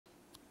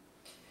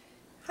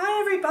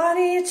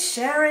everybody, it's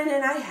Sharon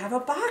and I have a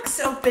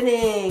box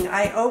opening.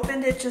 I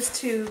opened it just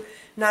to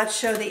not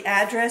show the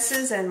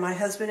addresses, and my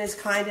husband is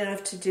kind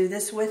enough to do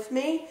this with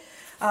me.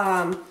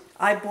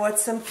 I bought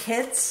some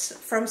kits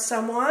from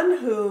someone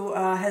who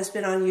has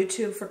been on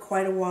YouTube for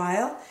quite a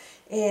while,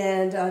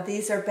 and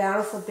these are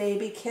Bountiful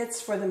Baby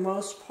kits for the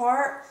most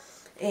part,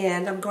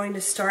 and I'm going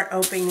to start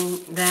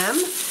opening them.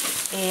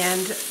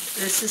 And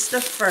this is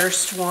the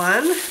first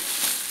one,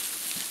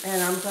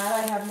 and I'm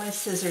glad I have my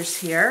scissors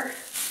here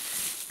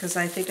because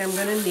I think I'm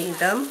going to need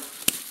them.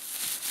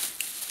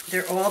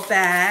 They're all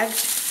bagged.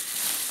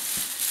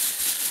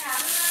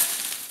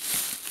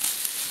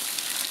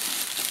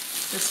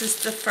 This is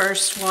the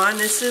first one.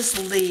 This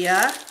is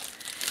Leah.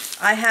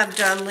 I have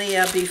done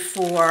Leah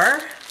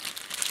before.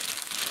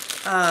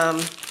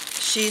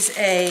 She's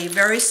a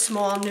very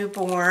small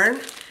newborn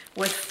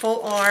with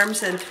full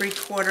arms and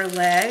 3/4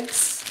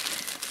 legs.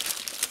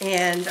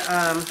 And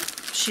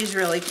she's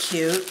really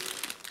cute.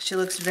 She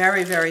looks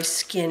very, very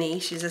skinny.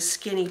 She's a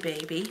skinny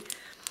baby.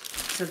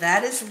 So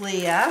that is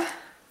Leah.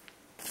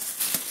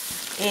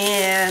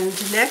 And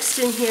next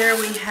in here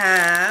we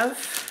have,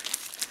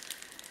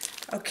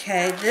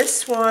 okay,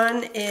 this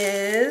one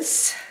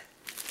is,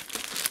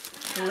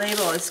 the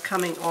label is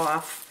coming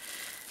off.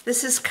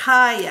 This is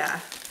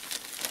Kaya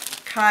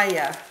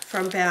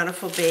from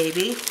Bountiful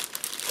Baby.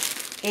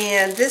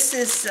 And this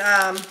is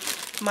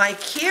my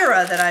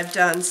Kira that I've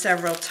done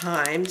several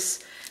times,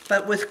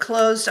 but with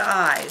closed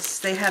eyes.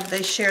 They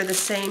share the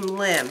same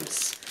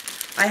limbs.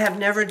 I have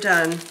never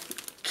done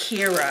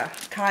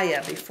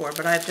Kaya before,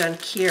 but I've done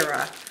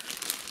Kira.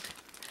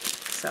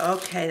 So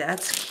okay,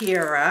 that's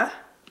Kaya.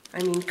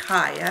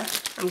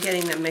 I'm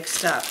getting them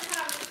mixed up.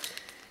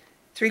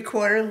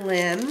 3/4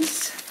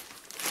 limbs.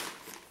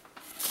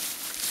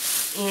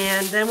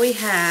 And then we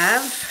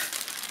have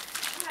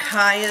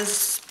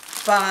Kaya's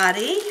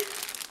body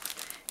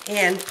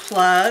and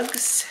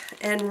plugs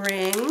and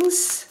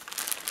rings.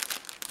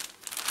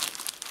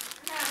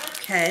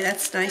 Okay,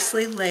 that's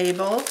nicely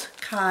labeled,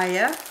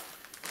 Kaya.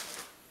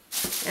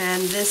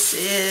 And this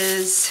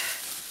is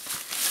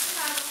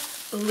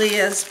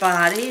Leah's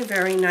body,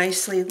 very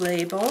nicely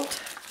labeled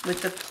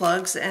with the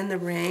plugs and the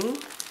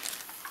ring.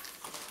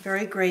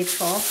 Very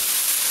grateful.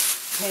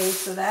 Okay,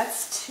 so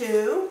that's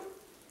 2.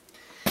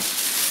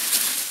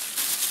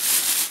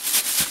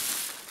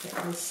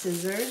 Get my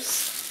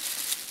scissors.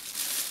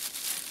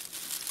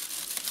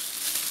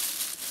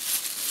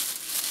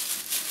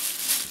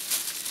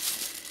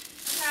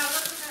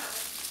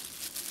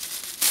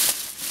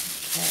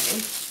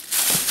 Okay.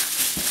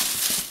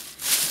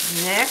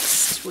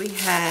 Next we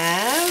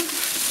have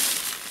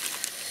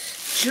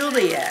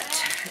Juliet,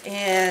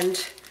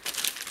 and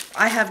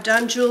I have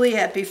done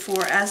Juliet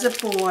before as a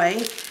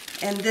boy,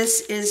 and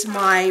this is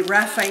my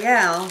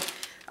Raphael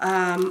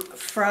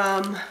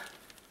from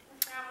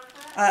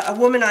a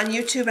woman on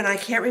YouTube, and I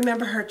can't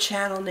remember her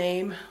channel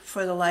name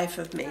for the life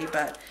of me,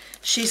 but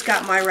she's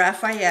got my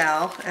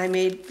Raphael. I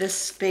made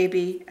this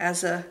baby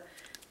as a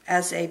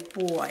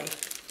boy.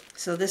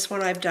 So this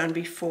one I've done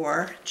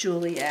before,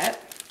 Juliet.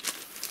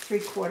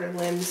 3/4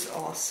 limbs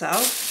also.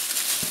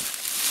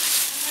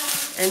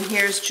 And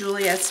here's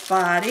Juliet's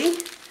body,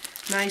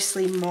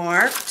 nicely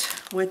marked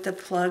with the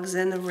plugs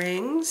and the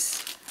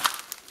rings.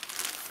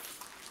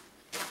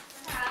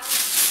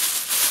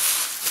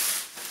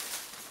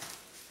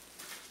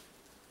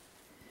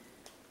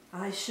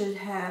 I should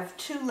have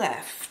 2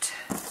 left.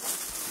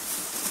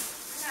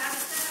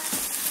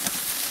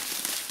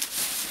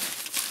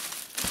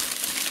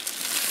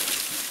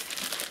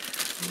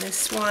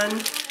 This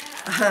one,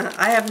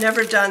 I have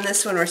never done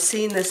this one or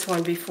seen this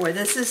one before.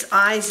 This is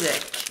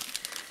Isaac,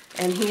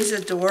 and he's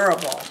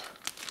adorable.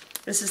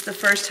 This is the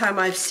first time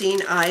I've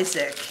seen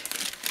Isaac.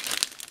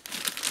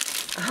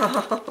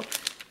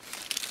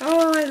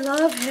 Oh, I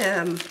love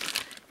him.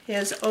 He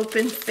has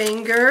open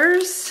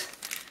fingers.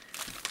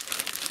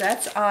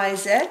 That's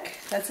Isaac.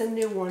 That's a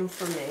new one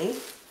for me.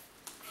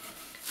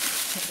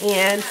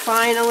 And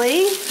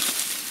finally,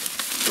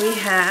 we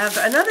have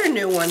another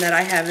new one that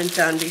I haven't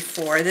done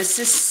before. This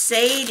is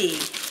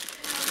Sadie.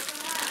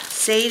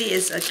 Sadie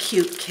is a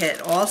cute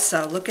kit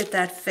also. Look at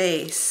that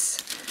face.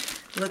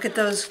 Look at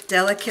those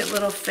delicate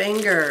little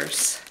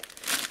fingers.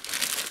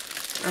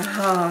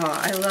 Oh,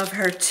 I love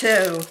her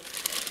too.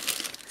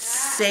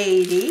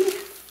 Sadie.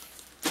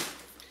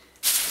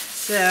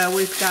 So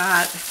we've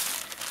got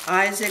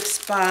Isaac's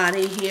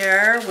body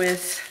here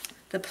with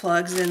the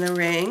plugs and the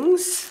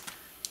rings.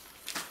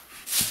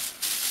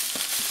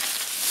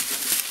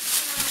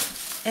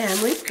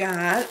 And we've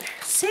got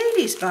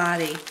Sadie's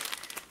body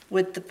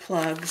with the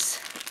plugs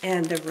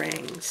and the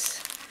rings.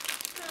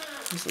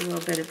 There's a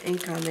little bit of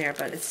ink on there,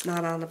 but it's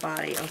not on the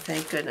body. Oh,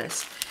 thank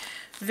goodness.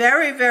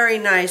 Very, very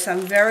nice.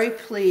 I'm very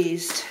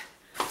pleased.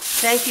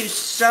 Thank you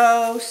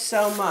so,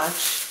 so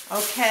much.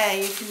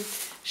 Okay, you can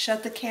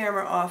shut the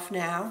camera off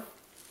now.